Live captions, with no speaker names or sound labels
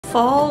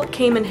Fall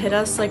came and hit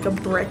us like a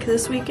brick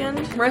this weekend.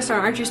 Marissa,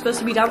 aren't you supposed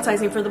to be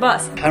downsizing for the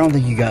bus? I don't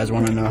think you guys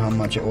want to know how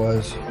much it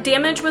was.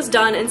 Damage was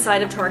done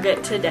inside of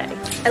Target today.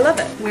 I love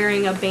it.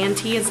 Wearing a band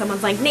tee and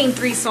someone's like, name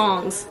 3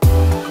 songs.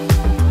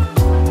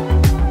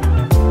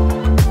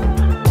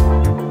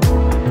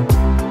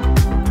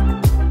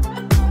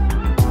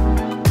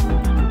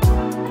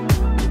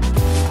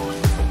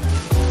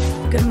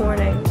 Good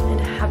morning and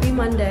happy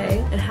Monday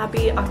and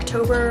happy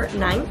October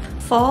 9th.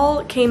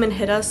 Fall came and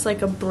hit us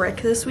like a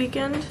brick this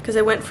weekend because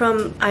I went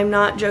from, I'm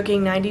not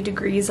joking, 90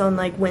 degrees on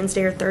like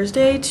Wednesday or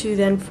Thursday to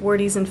then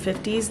 40s and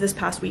 50s this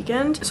past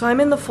weekend. So I'm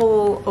in the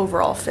full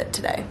overall fit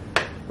today.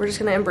 We're just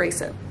gonna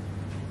embrace it.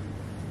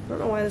 I don't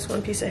know why this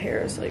one piece of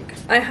hair is like...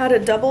 I had a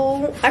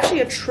double, actually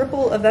a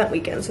triple event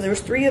weekend. So there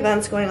was 3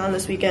 events going on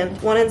this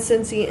weekend. 1 in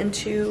Cincy and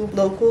 2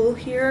 local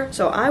here.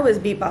 So I was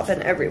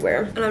beep-bopping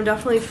everywhere. And I'm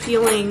definitely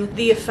feeling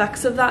the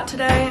effects of that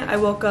today. I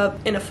woke up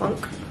in a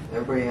funk.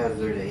 Everybody has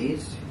their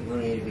days. You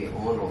don't need to be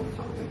on all the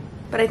time.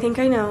 But I think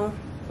I know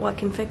what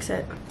can fix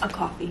it. A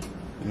coffee.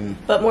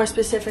 But more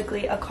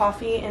specifically, a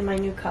coffee in my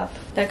new cup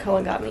that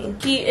Kohen got me.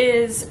 He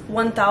is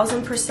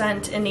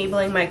 1000%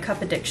 enabling my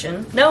cup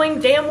addiction, knowing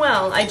damn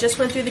well I just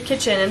went through the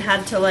kitchen and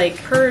had to like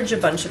purge a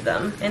bunch of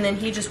them, and then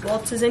he just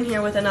waltzes in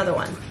here with another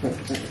one.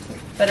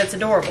 But it's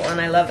adorable and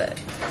I love it.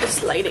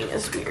 This lighting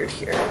is weird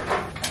here.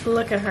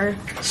 Look at her.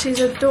 She's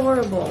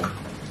adorable.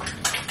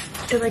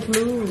 It like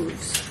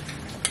moves.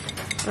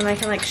 And I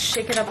can like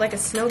shake it up like a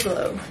snow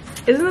globe.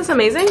 Isn't this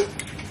amazing?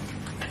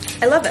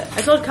 I love it.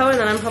 I told Kohen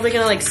that I'm probably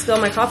gonna like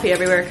spill my coffee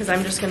everywhere because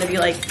I'm just gonna be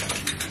like...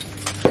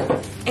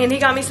 And he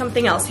got me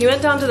something else. He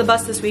went down to the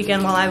bus this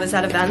weekend while I was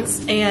at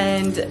events,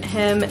 and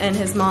him and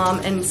his mom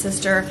and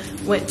sister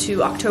went to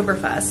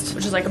Oktoberfest,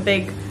 which is like a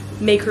big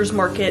maker's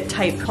market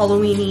type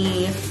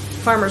Halloween-y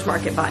farmer's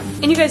market vibe.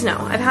 And you guys know,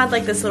 I've had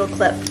like this little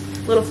clip,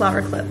 little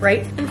flower clip,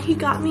 right? And he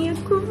got me a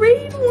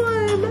great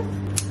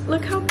one.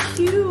 Look how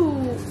cute.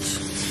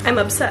 I'm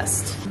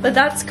obsessed. But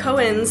that's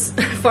Kohen's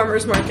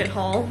farmer's market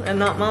haul and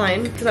not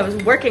mine because I was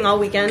working all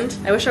weekend.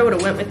 I wish I would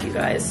have went with you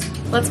guys.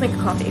 Let's make a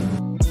coffee.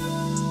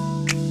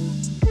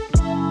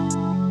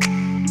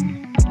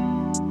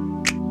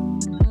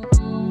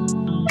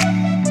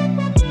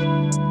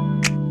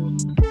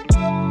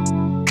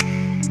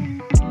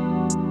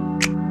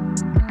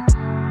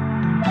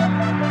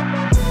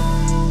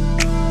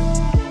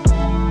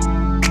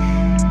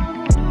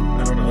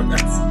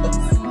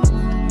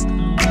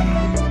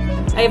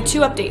 I have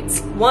 2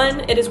 updates.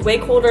 1, it is way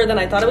colder than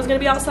I thought it was gonna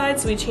be outside,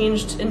 so we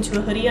changed into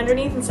a hoodie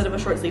underneath instead of a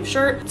short sleeve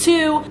shirt.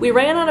 2, we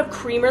ran out of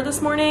creamer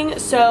this morning,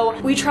 so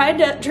we tried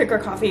to drink our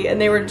coffee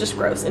and they were just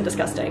gross and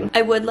disgusting.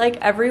 I would like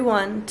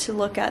everyone to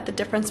look at the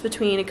difference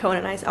between Kohen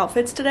and I's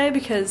outfits today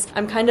because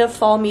I'm kind of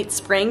fall meets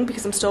spring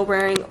because I'm still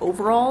wearing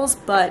overalls,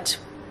 but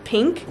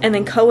pink. And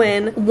then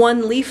Kohen,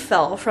 1 leaf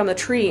fell from a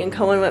tree and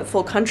Kohen went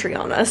full country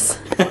on us.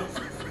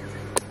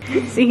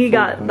 See, he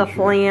got the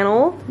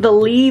flannel, the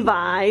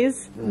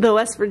Levi's, the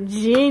West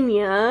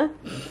Virginia,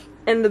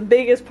 and the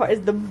biggest part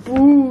is the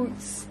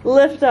boots.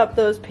 Lift up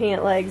those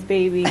pant legs,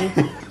 baby.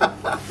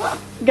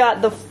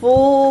 Got the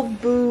full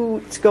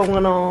boots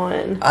going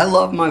on. I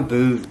love my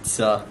boots.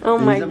 Oh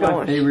my gosh. These are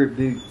my favorite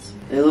boots.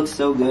 They look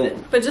so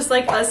good. But just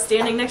like us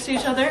standing next to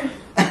each other.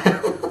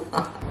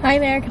 Hi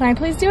there, can I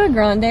please do a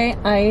grande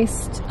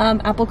iced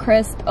apple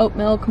crisp oat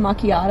milk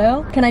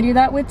macchiato? Can I do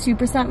that with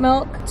 2%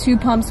 milk, 2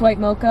 pumps white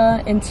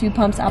mocha, and 2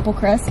 pumps apple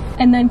crisp?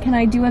 And then can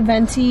I do a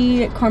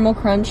venti caramel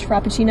crunch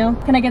frappuccino?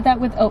 Can I get that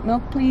with oat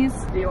milk, please?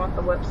 Do you want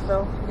the whips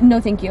though?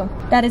 No, thank you.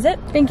 That is it.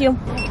 Thank you.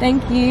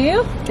 Thank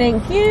you.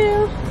 Thank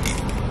you.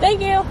 Thank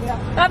you. Yeah.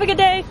 Have a good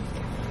day.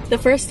 The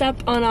first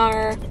step on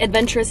our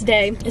adventurous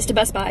day is to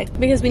Best Buy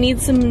because we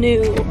need some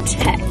new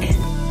tech.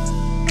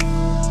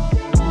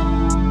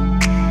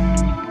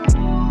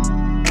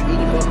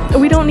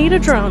 We don't need a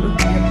drone.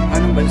 I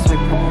know, but it's like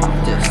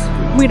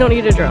practice. We don't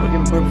need a drone.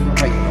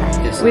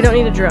 We don't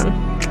need a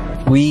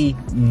drone. We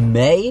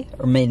may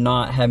or may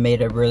not have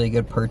made a really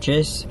good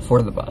purchase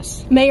for the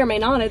bus. May or may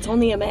not, it's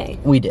only a may.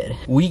 We did.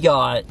 We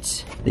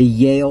got the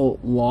yall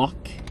lock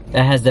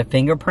that has the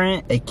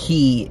fingerprint, a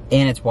key,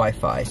 and it's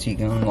Wi-Fi, so you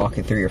can unlock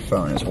it through your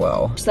phone as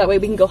well. So that way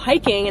we can go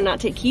hiking and not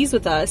take keys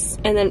with us,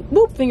 and then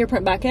whoop,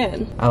 fingerprint back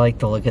in. I like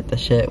to look at the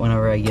shit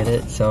whenever I get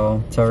it,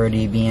 so it's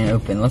already being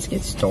open. Let's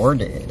get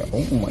started.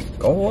 Oh my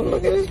god,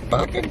 look at this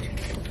package.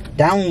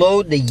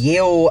 Download the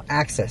yall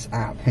Access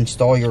app,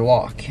 install your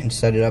lock, and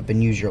set it up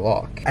and use your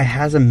lock. It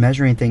has a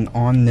measuring thing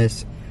on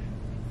this.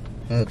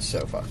 That's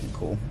so fucking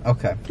cool.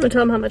 Okay. Want to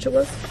tell them how much it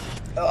was?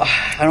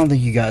 I don't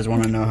think you guys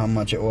want to know how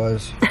much it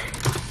was.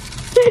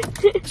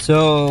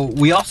 So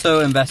we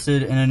also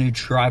invested in a new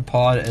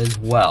tripod as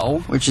well,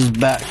 which is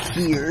back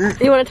here.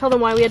 You want to tell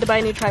them why we had to buy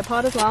a new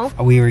tripod as well?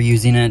 We were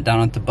using it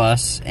down at the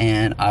bus,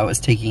 and I was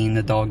taking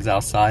the dogs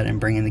outside and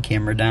bringing the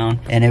camera down,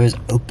 and it was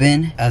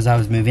open as I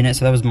was moving it,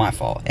 so that was my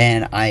fault.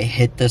 And I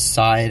hit the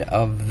side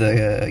of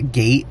the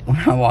gate when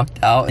I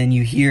walked out, and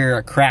you hear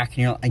a crack,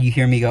 and you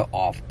hear me go,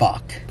 oh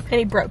fuck. And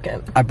he broke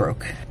it. I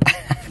broke.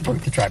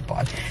 broke the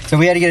tripod. So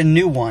we had to get a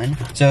new one.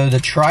 So the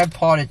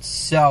tripod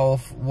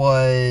itself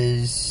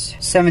was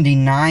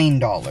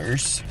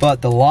 $79,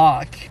 but the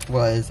lock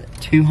was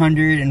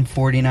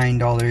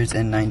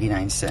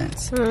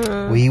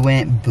 $249.99. We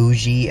went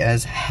bougie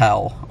as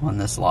hell on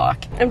this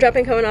lock. I'm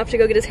dropping Kohen off to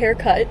go get his hair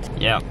cut.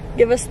 Yeah.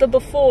 Give us the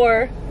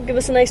before. Give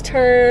us a nice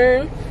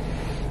turn.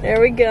 There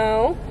we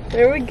go.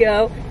 There we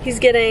go. He's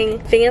getting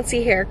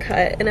fancy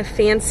haircut and a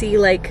fancy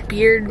like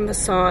beard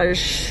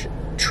massage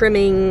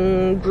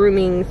trimming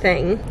grooming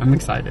thing. I'm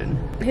excited.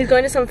 He's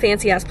going to some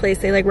fancy ass place.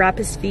 They like wrap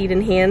his feet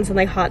and hands in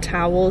like hot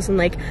towels and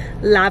like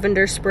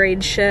lavender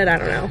sprayed shit. I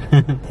don't know.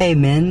 Hey,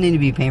 men need to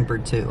be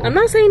pampered too. I'm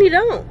not saying you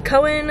don't.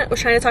 Cohen was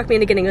trying to talk me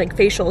into getting like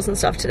facials and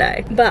stuff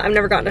today, but I've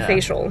never gotten a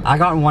facial. I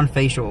got one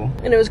facial.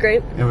 And it was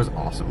great. It was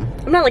awesome.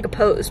 I'm not like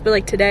opposed, but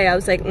like today I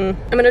was like, I'm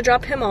gonna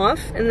drop him off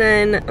and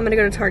then I'm gonna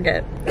go to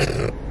Target.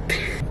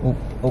 Oh.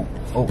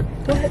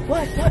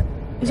 What?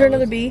 Is there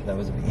another bee? That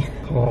was a bee.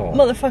 Oh.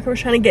 Motherfucker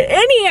was trying to get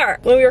in here.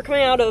 When we were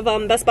coming out of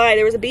Best Buy,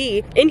 there was a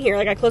bee in here.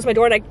 Like I closed my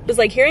door and I was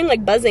like hearing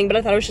like buzzing, but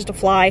I thought it was just a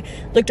fly.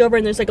 Looked over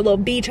and there's like a little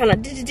bee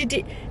trying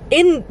to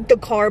in the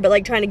car, but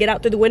like trying to get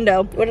out through the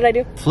window. What did I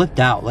do?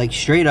 Flipped out, like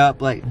straight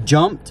up, like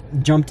jumped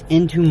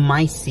into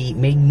my seat,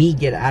 made me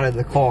get out of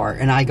the car,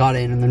 and I got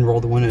in and then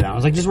rolled the window down. I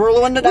was like, just roll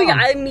the window down. Well,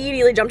 yeah, I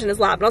immediately jumped in his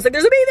lap and I was like,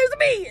 there's a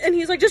bee! And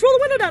he's like, just roll the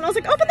window down. I was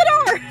like, open the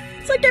door!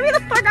 It's like, get me the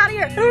fuck out of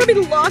here. I don't want to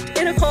be locked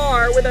in a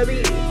car with a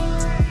bee.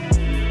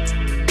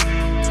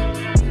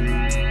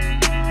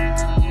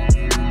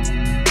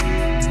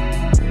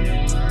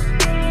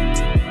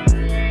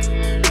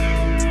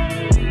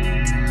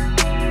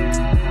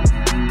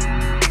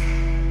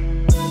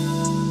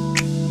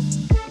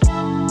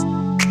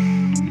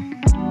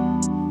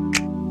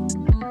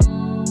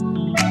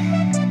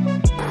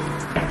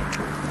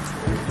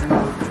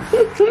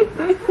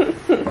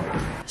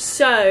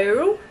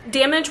 So,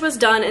 damage was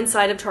done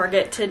inside of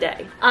Target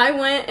today. I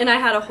went and I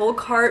had a whole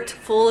cart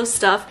full of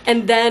stuff,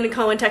 and then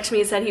Kohen texted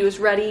me and said he was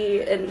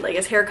ready and like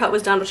his haircut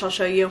was done, which I'll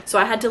show you. So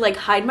I had to like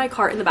hide my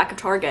cart in the back of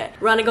Target,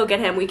 run and go get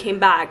him. We came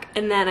back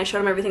and then I showed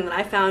him everything that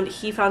I found.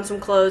 He found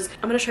some clothes.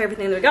 I'm gonna show you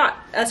everything that we got.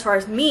 As far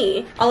as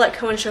me, I'll let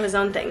Kohen show his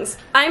own things.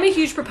 I'm a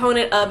huge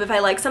proponent of if I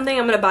like something,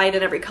 I'm gonna buy it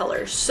in every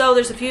color. So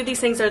there's a few of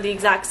these things that are the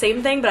exact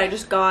same thing, but I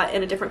just got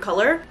in a different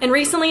color. And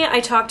recently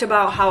I talked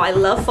about how I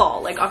love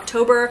fall, like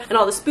October and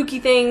all the spooky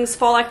things,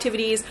 fall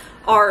activities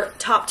are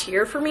top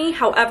tier for me.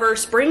 However,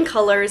 spring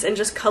colors and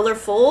just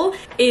colorful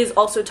is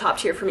also top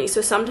tier for me.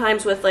 So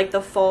sometimes with like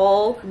the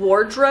fall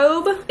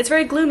wardrobe, it's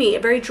very gloomy,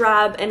 very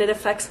drab, and it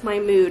affects my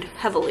mood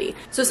heavily.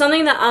 So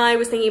something that I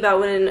was thinking about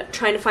when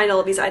trying to find all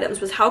of these items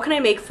was how can I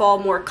make fall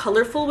more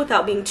colorful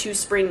without being too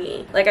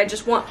springy? Like I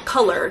just want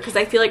color because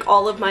I feel like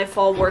all of my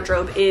fall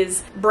wardrobe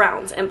is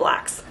browns and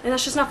blacks, and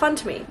that's just not fun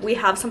to me. We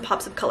have some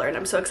pops of color and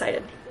I'm so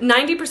excited.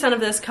 90%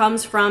 of this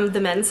comes from the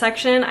men's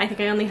section. I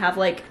think I only have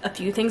like a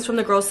few things from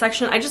the girls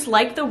section. I just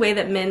like the way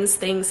that men's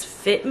things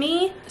fit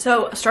me.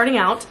 So starting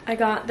out, I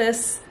got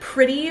this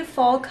pretty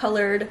fall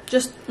colored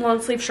just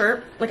long sleeve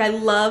shirt. Like I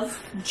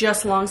love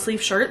just long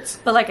sleeve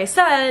shirts, but like I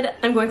said,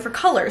 I'm going for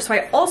color. So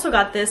I also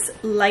got this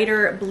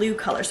lighter blue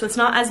color. So it's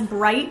not as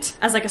bright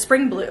as like a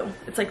spring blue.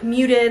 It's like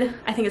muted.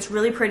 I think it's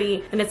really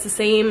pretty and it's the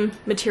same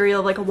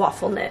material of like a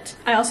waffle knit.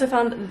 I also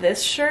found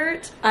this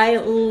shirt. I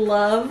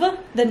love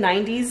the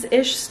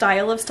 90s-ish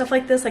style of stuff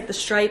like this, like the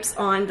stripes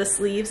on the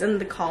sleeves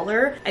and the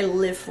collar. I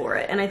live for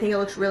it and I think it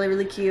looks really,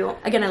 really cute.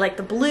 Again, I like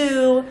the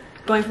blue,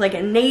 going for like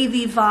a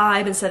navy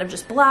vibe instead of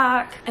just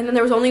black. And then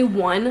there was only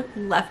one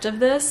left of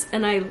this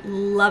and I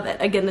love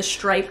it. Again, the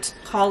striped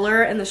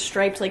collar and the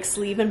striped like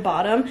sleeve and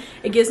bottom.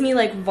 It gives me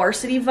like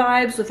varsity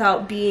vibes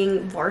without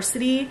being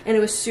varsity, and it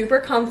was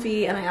super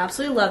comfy and I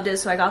absolutely loved it.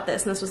 So I got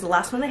this and this was the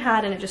last one they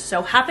had and it just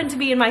so happened to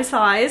be in my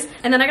size.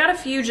 And then I got a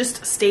few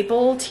just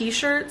staple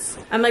t-shirts.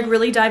 I'm like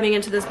really diving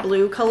into this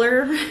blue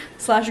color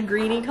slash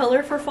greeny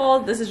color for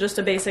fall. This is just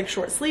a basic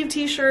short sleeve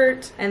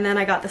t-shirt, and then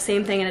I got the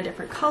same thing in a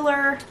different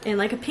color in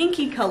like a pinky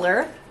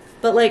color,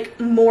 but like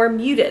more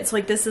muted. So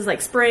like this is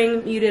like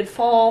spring, muted,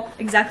 fall,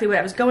 exactly what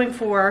I was going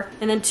for.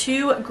 And then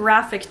two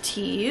graphic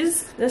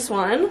tees. This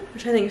one,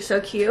 which I think is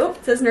so cute.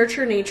 It says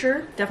Nurture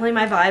Nature, definitely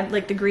my vibe,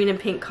 like the green and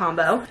pink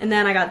combo. And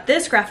then I got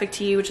this graphic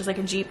tee, which is like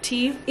a Jeep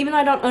tee. Even though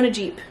I don't own a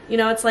Jeep, you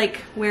know, it's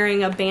like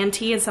wearing a band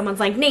tee and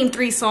someone's like, name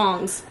 3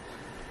 songs.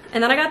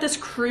 And then I got this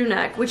crew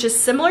neck, which is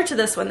similar to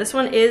this one. This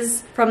one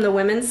is from the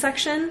women's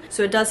section,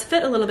 so it does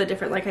fit a little bit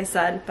different, like I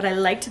said, but I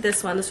liked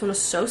this one. This one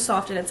was so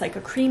soft and it's like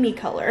a creamy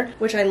color,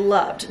 which I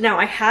loved. Now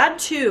I had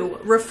to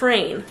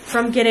refrain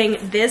from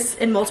getting this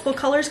in multiple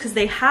colors because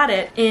they had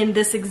it in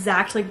this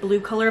exact like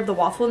blue color of the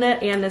waffle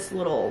knit and this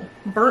little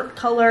burnt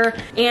color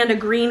and a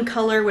green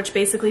color, which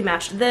basically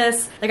matched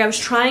this. Like I was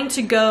trying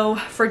to go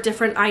for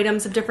different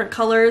items of different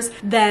colors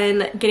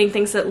than getting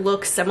things that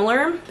look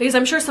similar, because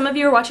I'm sure some of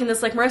you are watching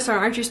this like, Marissa,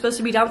 aren't you supposed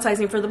to be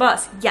downsizing for the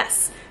bus?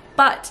 Yes,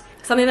 but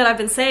something that I've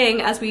been saying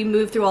as we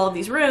move through all of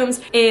these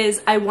rooms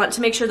is I want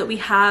to make sure that we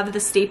have the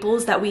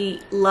staples that we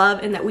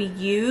love and that we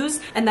use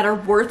and that are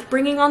worth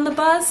bringing on the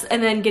bus,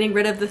 and then getting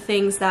rid of the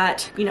things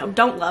that, you know,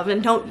 don't love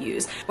and don't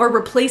use, or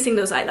replacing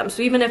those items.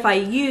 So even if I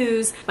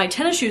use my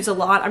tennis shoes a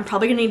lot, I'm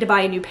probably gonna need to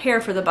buy a new pair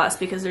for the bus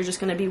because they're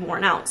just gonna be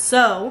worn out.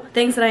 So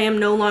things that I am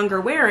no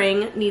longer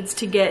wearing needs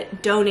to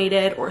get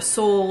donated or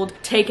sold,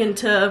 taken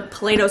to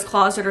Plato's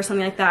Closet or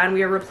something like that, and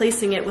we are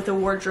replacing it with a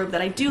wardrobe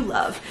that I do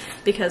love,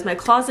 because my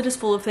closet is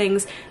full of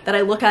things that I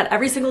look at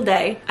every single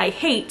day, I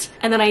hate,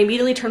 and then I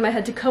immediately turn my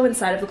head to Kohen's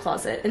side of the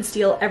closet and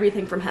steal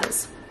everything from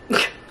his.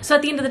 So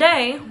at the end of the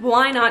day,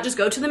 why not just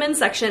go to the men's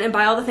section and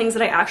buy all the things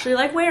that I actually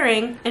like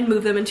wearing and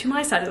move them into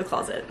my side of the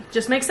closet?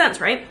 Just makes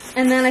sense, right?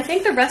 And then I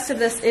think the rest of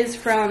this is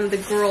from the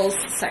girls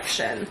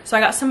section. So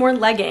I got some more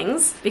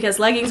leggings, because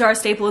leggings are a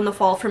staple in the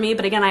fall for me,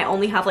 but again, I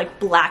only have like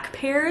black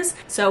pairs,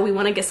 so we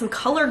want to get some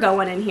color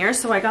going in here.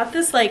 So I got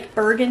this like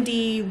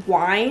burgundy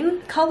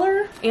wine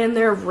color, and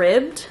they're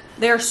ribbed.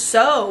 They're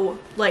so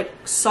like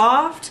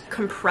soft,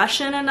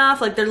 compression enough,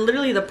 like they're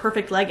literally the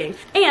perfect legging,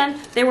 and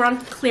they were on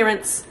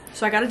clearance.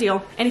 So I got a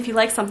deal. And if you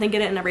like something,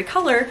 get it in every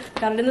color.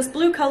 Got it in this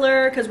blue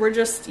color because we're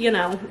just, you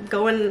know,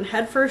 going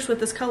head first with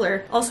this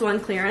color. Also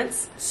on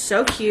clearance.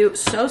 So cute,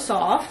 so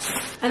soft.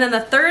 And then the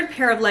third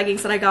pair of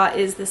leggings that I got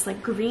is this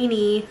like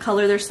greeny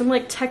color. There's some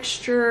like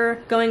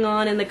texture going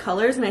on in the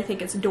colors, and I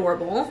think it's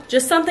adorable.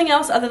 Just something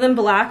else other than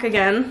black.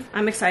 Again,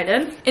 I'm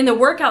excited. In the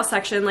workout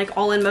section, like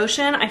all in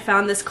motion, I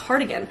found this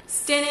cardigan.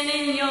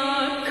 Standing in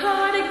your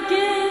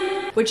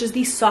cardigan, which is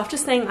the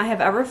softest thing I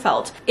have ever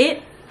felt.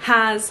 It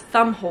has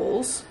thumb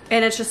holes,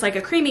 and it's just like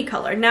a creamy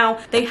color. Now,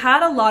 they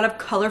had a lot of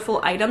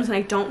colorful items, and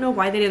I don't know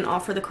why they didn't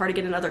offer the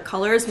cardigan in other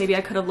colors. Maybe I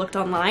could have looked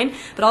online,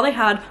 but all they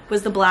had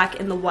was the black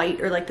and the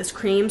white, or like this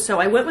cream. So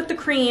I went with the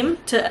cream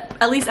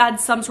to at least add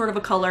some sort of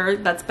a color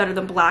that's better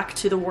than black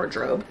to the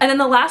wardrobe. And then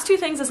the last two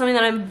things is something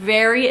that I'm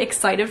very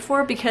excited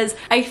for, because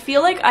I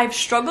feel like I've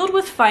struggled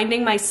with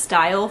finding my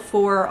style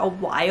for a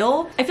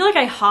while. I feel like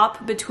I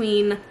hop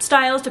between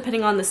styles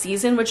depending on the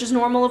season, which is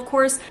normal, of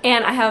course,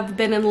 and I have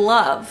been in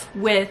love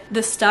with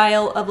the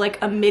style of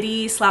like a midi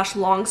 /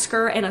 long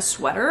skirt and a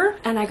sweater,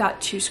 and I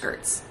got 2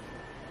 skirts.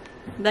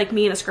 Like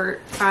me in a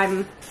skirt.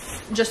 I'm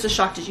just as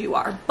shocked as you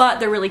are, but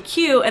they're really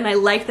cute, and I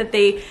like that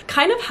they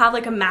kind of have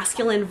like a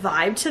masculine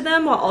vibe to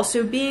them while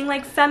also being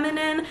like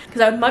feminine, because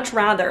I would much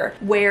rather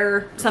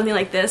wear something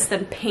like this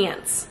than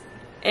pants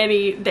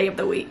any day of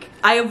the week.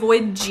 I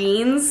avoid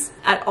jeans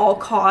at all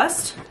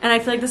cost, and I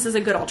feel like this is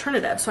a good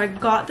alternative. So I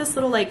got this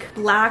little like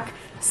black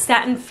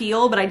satin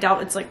feel, but I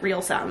doubt it's like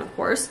real satin, of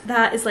course.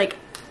 That is like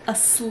a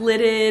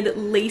slitted,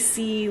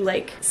 lacy,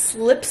 like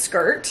slip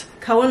skirt.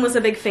 Kohen was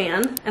a big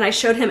fan, and I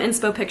showed him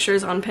inspo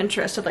pictures on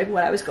Pinterest of like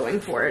what I was going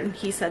for, and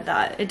he said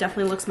that it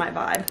definitely looks my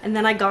vibe. And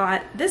then I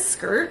got this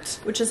skirt,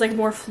 which is like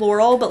more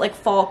floral but like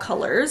fall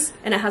colors,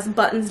 and it has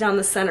buttons down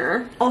the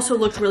center. Also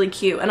looked really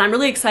cute, and I'm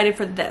really excited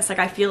for this. Like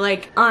I feel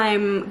like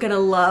I'm gonna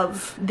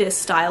love this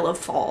style of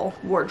fall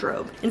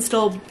wardrobe and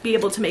still be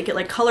able to make it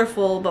like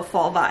colorful but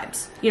fall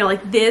vibes. You know,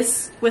 like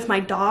this with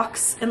my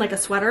docs and like a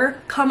sweater.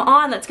 Come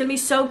on, that's gonna be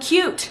so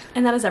cute.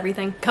 And that is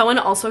everything. Kohen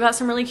also got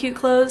some really cute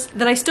clothes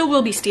that I still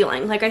will be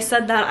stealing. Like I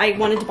said that I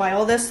wanted to buy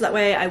all this so that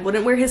way I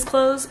wouldn't wear his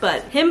clothes,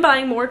 but him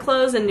buying more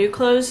clothes and new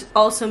clothes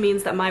also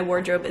means that my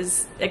wardrobe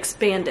is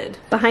expanded.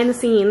 Behind the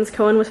scenes,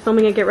 Kohen was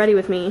filming a get ready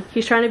with me.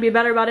 He's trying to be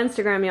better about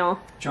Instagram, y'all.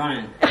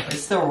 Trying.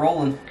 It's still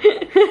rolling.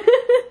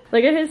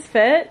 Look at his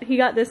fit. He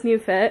got this new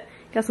fit.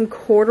 Got some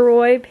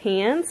corduroy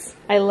pants.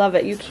 I love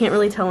it. You can't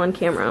really tell on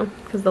camera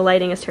because the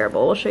lighting is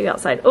terrible. We'll show you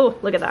outside. Oh,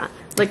 look at that.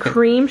 Like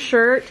cream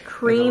shirt,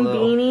 cream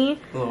beanie.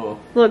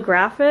 Little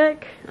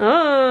graphic.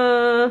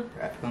 Oh.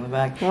 Graphic on the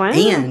back. Wow.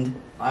 And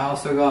I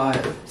also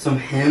got some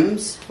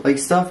hems, like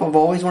stuff. I've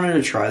always wanted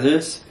to try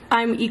this.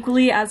 I'm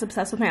equally as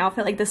obsessed with my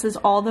outfit. Like this is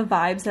all the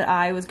vibes that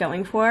I was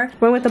going for.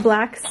 Went with the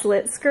black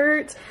slit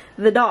skirt,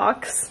 the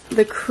docs,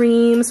 the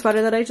cream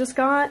sweater that I just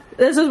got.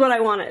 This is what I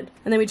wanted.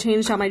 And then we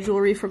changed out my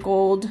jewelry for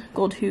gold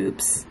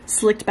hoops,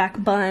 slicked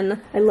back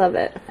bun. I love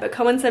it. But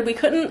Kohen said we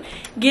couldn't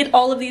get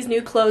all of these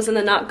new clothes and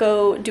then not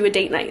go do a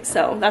date night.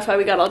 So that's why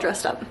we got all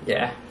dressed up.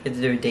 Yeah, get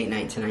to do a date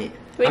night tonight.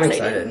 I'm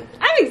excited.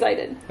 I'm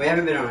excited. We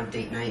haven't been on a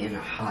date night in a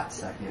hot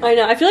second. I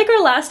know. I feel like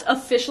our last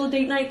official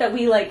date night that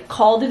we like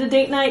called it a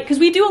date night, because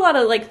we do a lot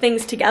of like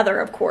things together,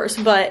 of course,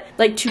 but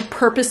like to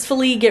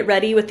purposefully get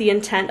ready with the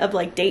intent of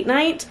like date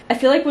night, I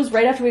feel like was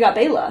right after we got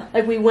Bela.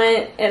 Like we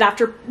went, and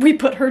after we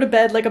put her to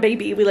bed like a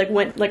baby, we like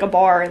went like a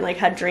bar and like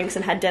had drinks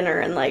and had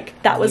dinner, and like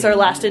that was our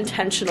last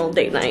intentional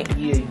date night.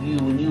 Yeah,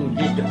 you were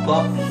just a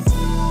pup.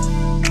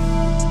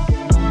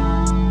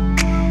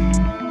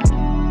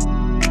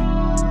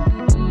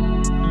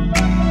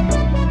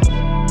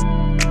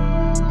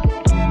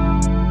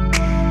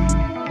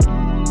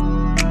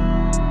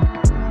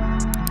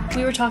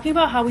 We were talking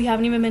about how we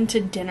haven't even been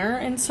to dinner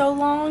in so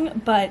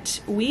long,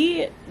 but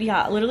we,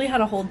 yeah, literally had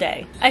a whole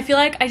day. I feel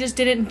like I just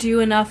didn't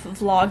do enough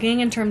vlogging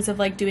in terms of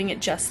like doing it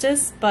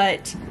justice,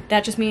 but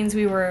that just means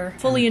we were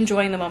fully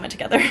enjoying the moment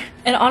together.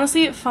 And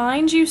honestly,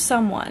 find you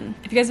someone.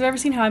 If you guys have ever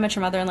seen How I Met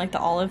Your Mother and like the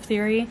olive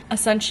theory,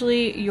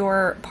 essentially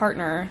your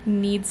partner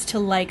needs to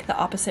like the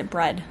opposite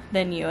bread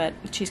than you at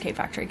Cheesecake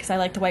Factory, because I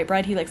like the white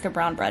bread, he likes the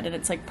brown bread, and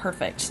it's like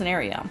perfect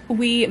scenario.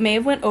 We may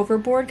have went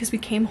overboard because we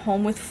came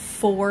home with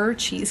 4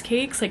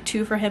 cheesecakes, like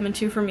 2 for him and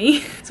 2 for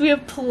me. So we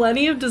have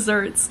plenty of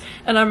desserts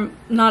and I'm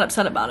not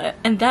upset about it.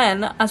 And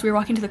then as we were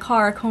walking to the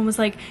car, Cohen was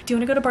like, do you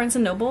want to go to Barnes &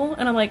 Noble?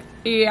 And I'm like,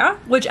 yeah.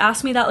 Which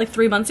asked me that like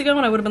 3 months ago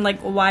and I would have been like,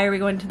 why are we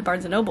going to the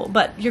Barnes & Noble?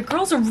 But your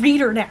girl's a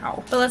reader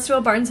now. But let's do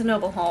a Barnes &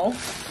 Noble haul.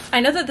 I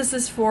know that this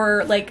is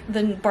for like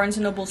the Barnes &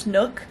 Noble's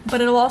Nook,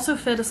 but it'll also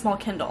fit a small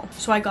Kindle.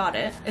 So I got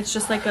it. It's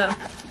just like a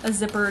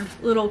zippered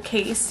little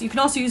case. You can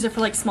also use it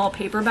for like small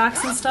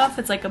paperbacks and stuff.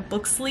 It's like a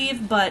book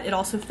sleeve, but it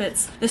also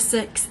fits the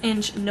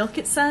 6-inch Nook,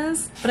 it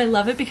says. But I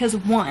love it because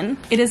 1,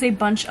 it is a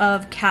bunch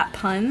of cat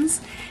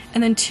puns.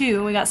 And then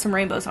 2, we got some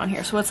rainbows on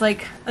here. So it's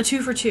like a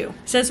 2 for 2.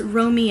 It says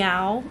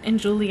Romeo and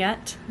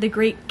Juliet, The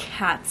Great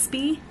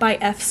Gatsby by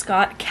F.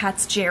 Scott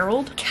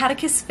Fitzgerald,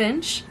 Catechus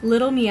Finch,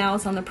 Little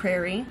Meows on the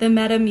Prairie, The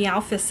Meta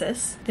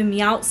Meowphysis, The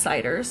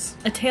Meowtsiders,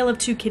 A Tale of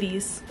Two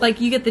Kitties.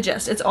 Like, you get the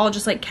gist. It's all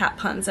just like cat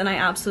puns and I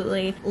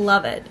absolutely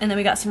love it. And then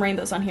we got some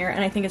rainbows on here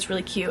and I think it's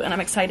really cute and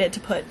I'm excited to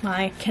put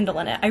my Kindle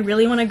in it. I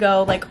really want to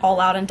go like all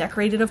out and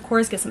decorate it, of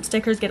course, get some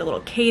stickers, get a little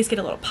case, get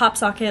a little pop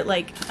socket.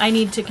 Like, I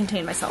need to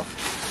contain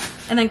myself.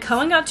 And then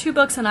Cohen got 2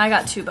 books and I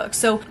got 2 books.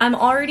 So I'm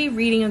already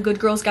reading A Good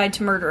Girl's Guide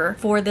to Murder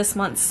for this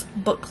month's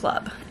book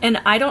club.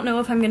 And I don't know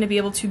if I'm going to be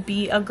able to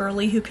be a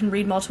girly who can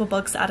read multiple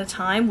books at a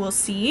time. We'll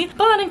see.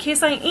 But in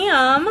case I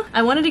am,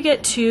 I wanted to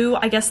get 2,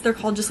 I guess they're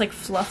called just like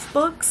fluff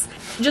books.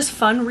 Just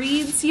fun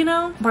reads, you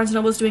know? Barnes &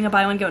 Noble is doing a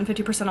buy one, get one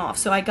 50% off.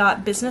 So I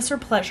got Business or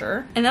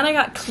Pleasure. And then I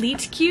got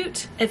Cleat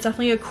Cute. It's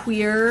definitely a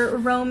queer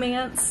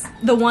romance.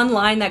 The one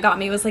line that got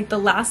me was like, the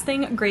last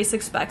thing Grace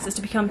expects is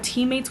to become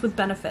teammates with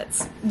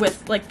benefits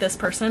with like this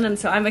person. And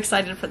so I'm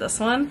excited for this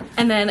one.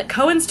 And then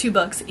Cohen's 2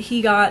 books.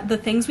 He got The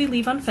Things We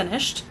Leave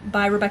Unfinished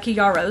by Rebecca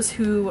Yarros,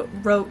 who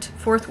wrote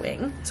Fourth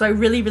Wing. So I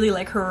really, really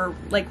like her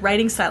like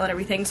writing style and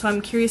everything. So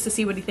I'm curious to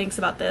see what he thinks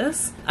about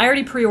this. I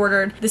already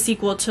pre-ordered the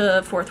sequel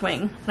to Fourth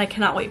Wing and I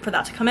cannot wait for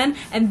that to come in.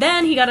 And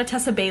then he got a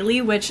Tessa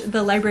Bailey, which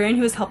the librarian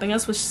who was helping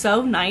us was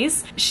so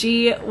nice.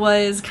 She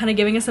was kind of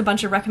giving us a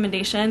bunch of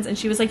recommendations and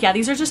she was like, yeah,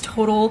 these are just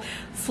total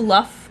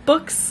fluff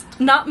books.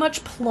 Not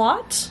much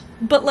plot,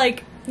 but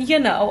like, you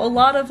know, a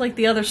lot of like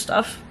the other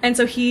stuff. And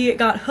so he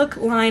got Hook,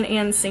 Line,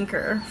 and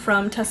Sinker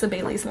from Tessa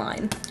Bailey's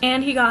line.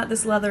 And he got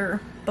this leather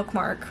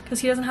bookmark because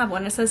he doesn't have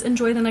one. It says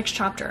enjoy the next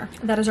chapter.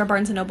 That is our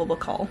Barnes & Noble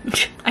book haul.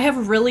 I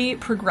have really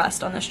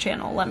progressed on this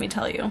channel, let me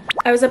tell you.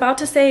 I was about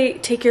to say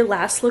take your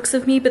last looks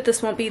of me, but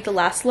this won't be the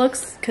last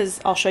looks because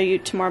I'll show you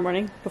tomorrow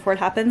morning before it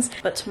happens.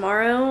 But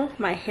tomorrow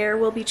my hair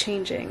will be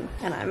changing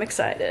and I'm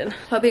excited.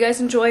 Hope you guys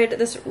enjoyed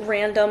this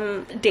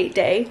random date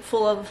day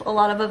full of a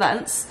lot of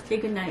events. Say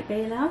goodnight,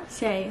 Bella.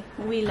 Say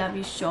we love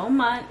you so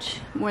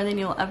much, more than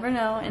you'll ever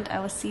know, and I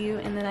will see you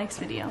in the next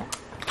video.